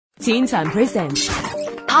Teen Time presents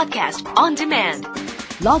Podcast on Demand.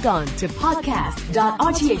 Log on to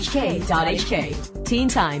podcast.rthk.hk. Teen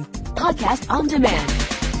Time Podcast on Demand.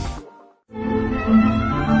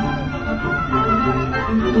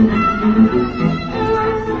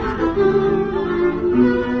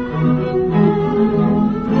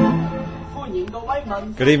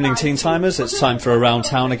 Good evening, Teen Timers. It's time for Around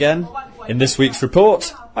Town again. In this week's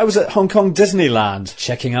report, I was at Hong Kong Disneyland,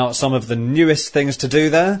 checking out some of the newest things to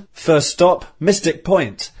do there. First stop, Mystic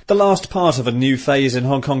Point, the last part of a new phase in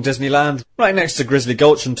Hong Kong Disneyland, right next to Grizzly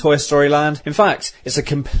Gulch and Toy Story Land. In fact, it's a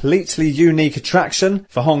completely unique attraction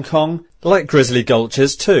for Hong Kong, like Grizzly Gulch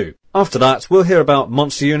is too. After that, we'll hear about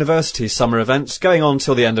Monster University's summer events going on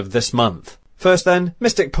till the end of this month. First then,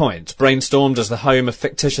 Mystic Point, brainstormed as the home of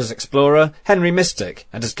fictitious explorer Henry Mystic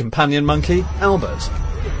and his companion monkey, Albert.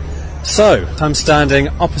 So, I'm standing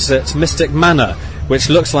opposite Mystic Manor, which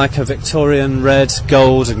looks like a Victorian red,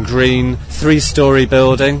 gold and green three-storey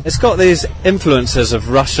building. It's got these influences of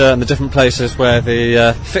Russia and the different places where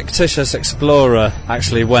the fictitious explorer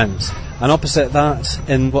actually went. And opposite that,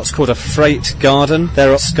 in what's called a freight garden,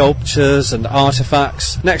 there are sculptures and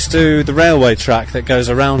artefacts next to the railway track that goes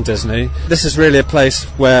around Disney. This is really a place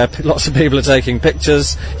where lots of people are taking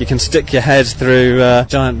pictures. You can stick your head through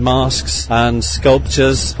giant masks and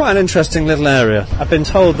sculptures. Quite an interesting little area. I've been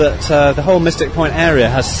told that the whole Mystic Point area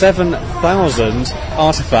has 7,000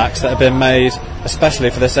 artefacts that have been made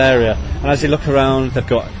especially for this area. And as you look around, they've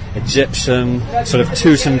got Egyptian, sort of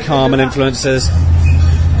Tutankhamun influences.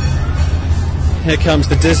 Here comes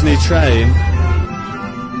the Disney train.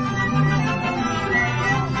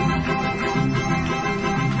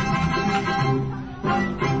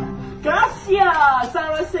 Gracias,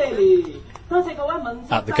 Araceli.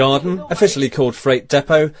 At the garden, officially called Freight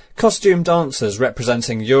Depot, costume dancers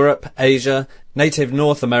representing Europe, Asia, native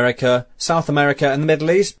North America, South America and the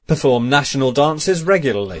Middle East perform national dances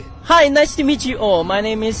regularly. Hi, nice to meet you all. My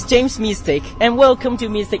name is James Mystic and welcome to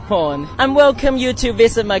Mystic Point. And welcome you to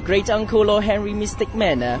visit my great uncle Lord Henry Mystic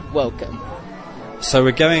Manor. Welcome. So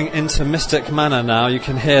we're going into Mystic Manor now. You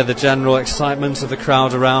can hear the general excitement of the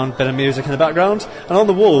crowd around, bit of music in the background, and on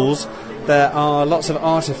the walls there are lots of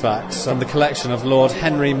artefacts from the collection of Lord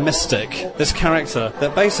Henry Mystic, this character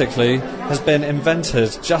that basically has been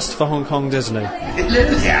invented just for Hong Kong Disney. Hello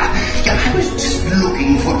there. I was just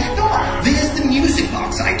looking for... Oh, there's the music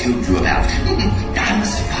box I told you about. I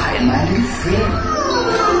must find my little friend.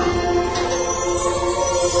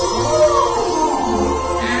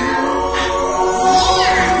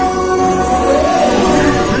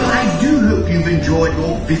 Well, I do hope you've enjoyed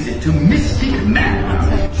your visit to Mystic Manor.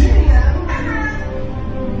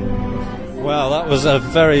 Well, that was a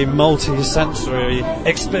very multi-sensory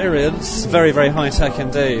experience. Very, very high-tech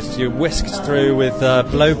indeed. You're whisked through with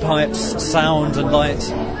blowpipes, sound and light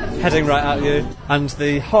heading right at you. And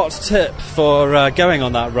the hot tip for going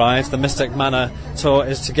on that ride, the Mystic Manor tour,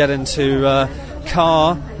 is to get into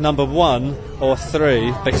car number 1 or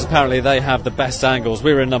 3, because apparently they have the best angles.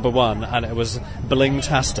 We were in number 1 and it was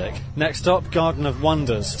bling-tastic. Next up, Garden of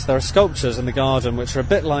Wonders. There are sculptures in the garden which are a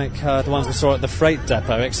bit like the ones we saw at the Freight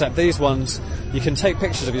Depot, except these ones you can take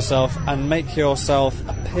pictures of yourself and make yourself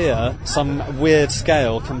appear some weird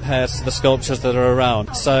scale compared to the sculptures that are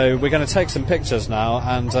around. So we're going to take some pictures now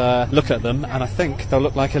and look at them, and I think they'll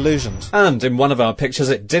look like illusions. And in one of our pictures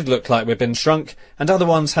it did look like we'd been shrunk, and other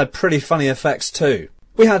ones had pretty funny effects too.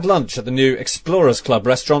 We had lunch at the new Explorers Club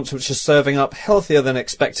restaurant, which is serving up healthier than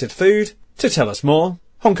expected food. To tell us more,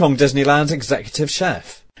 Hong Kong Disneyland's executive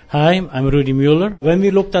chef. Hi, I'm Rudy Mueller. When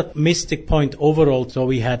we looked at Mystic Point overall, so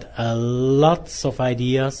we had lots of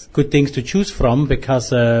ideas, good things to choose from,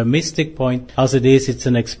 because Mystic Point, as it is, it's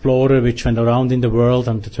an explorer which went around in the world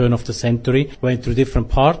at the turn of the century, went through different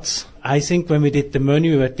parts. I think when we did the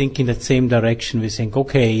menu, we were thinking that same direction. We think,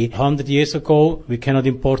 okay, 100 years ago, we cannot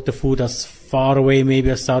import the food as far away maybe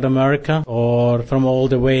as South America or from all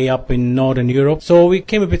the way up in Northern Europe. So we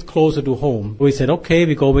came a bit closer to home. We said, okay,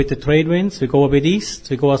 we go with the trade winds, we go a bit east,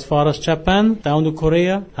 we go as far as Japan, down to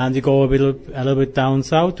Korea, and we go a little bit down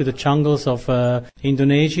south to the jungles of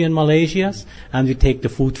Indonesia and Malaysia, and we take the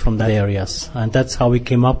food from that areas. And that's how we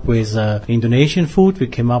came up with Indonesian food, we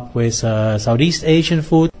came up with Southeast Asian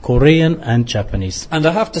food, Korean and Japanese. And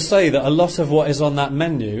I have to say that a lot of what is on that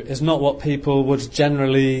menu is not what people would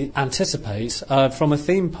generally anticipate from a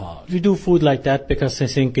theme park. We do food like that because I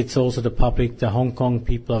think it's also the public, the Hong Kong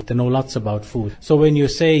people, they know lots about food. So when you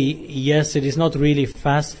say, yes, it is not really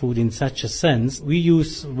fast food in such a sense, we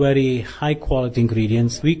use very high quality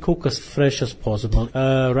ingredients. We cook as fresh as possible.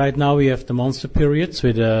 Right now we have the monster periods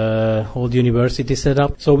with all the university set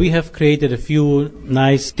up. So we have created a few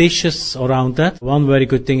nice dishes around that. One very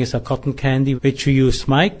good thing is a cotton candy, which we use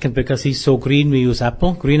Mike, and because he's so green, we use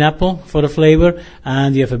green apple for the flavor,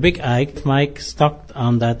 and you have a big eye, Mike, stuck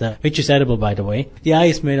on that, which is edible, by the way. The eye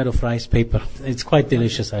is made out of rice paper. It's quite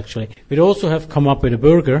delicious, actually. We also have come up with a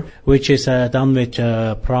burger, which is done with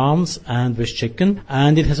prawns and with chicken,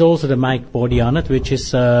 and it has also the Mike body on it, which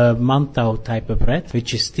is mantau type of bread,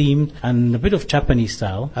 which is steamed and a bit of Japanese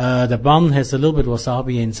style. The bun has a little bit of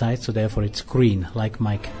wasabi inside, so therefore it's green, like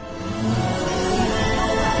Mike.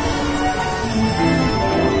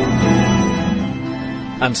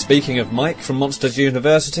 And speaking of Mike from Monsters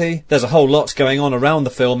University, there's a whole lot going on around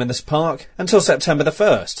the film in this park until September the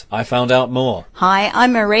 1st. I found out more. Hi,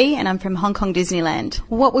 I'm Marie and I'm from Hong Kong Disneyland.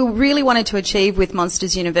 What we really wanted to achieve with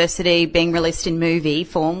Monsters University being released in movie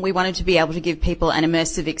form, we wanted to be able to give people an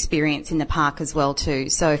immersive experience in the park as well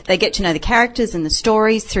too. So they get to know the characters and the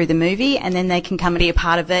stories through the movie, and then they can come and be a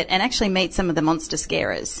part of it and actually meet some of the monster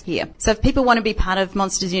scarers here. So if people want to be part of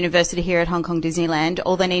Monsters University here at Hong Kong Disneyland,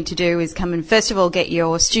 all they need to do is come and first of all get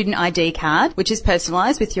your student ID card, which is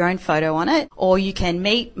personalised with your own photo on it, or you can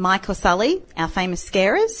meet Mike or Sully, our famous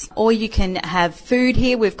scarers, or you can have food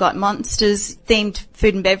here. We've got Monsters themed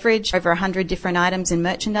food and beverage, over 100 different items and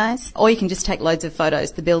merchandise, or you can just take loads of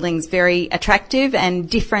photos. The building's very attractive and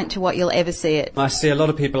different to what you'll ever see it. I see a lot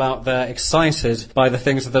of people out there excited by the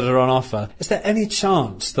things that are on offer. Is there any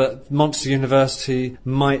chance that Monsters University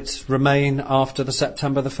might remain after the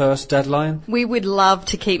September the 1st deadline? We would love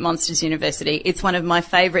to keep Monsters University. It's one of my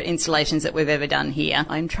favourite installations that we've ever done here.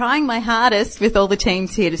 I'm trying my hardest with all the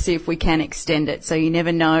teams here to see if we can extend it, so you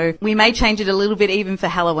never know. We may change it a little bit even for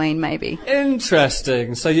Halloween maybe.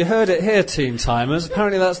 Interesting. So you heard it here, Teen Timers.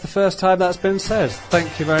 Apparently that's the first time that's been said.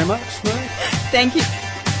 Thank you very much, Marie. Thank you.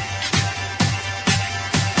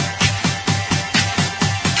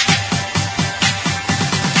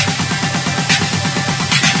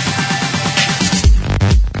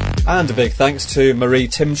 And a big thanks to Marie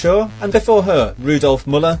Timshaw, and before her, Rudolf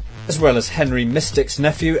Muller, as well as Henry Mystic's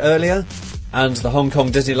nephew earlier, and the Hong Kong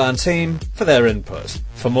Disneyland team for their input.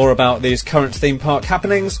 For more about these current theme park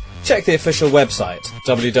happenings, check the official website,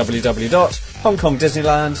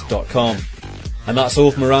 www.hongkongdisneyland.com. And that's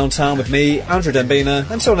all from Around Town with me, Andrew Dembina.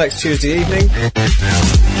 Until next Tuesday evening.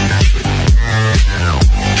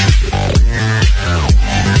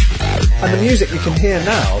 And the music you can hear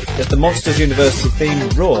now is the Monsters University theme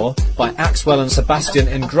Roar by Axwell and Sebastian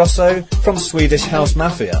Ingrosso from Swedish House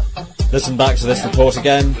Mafia. Listen back to this report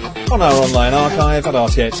again on our online archive at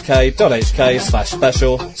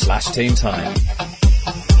rthk.hk/special/teentime.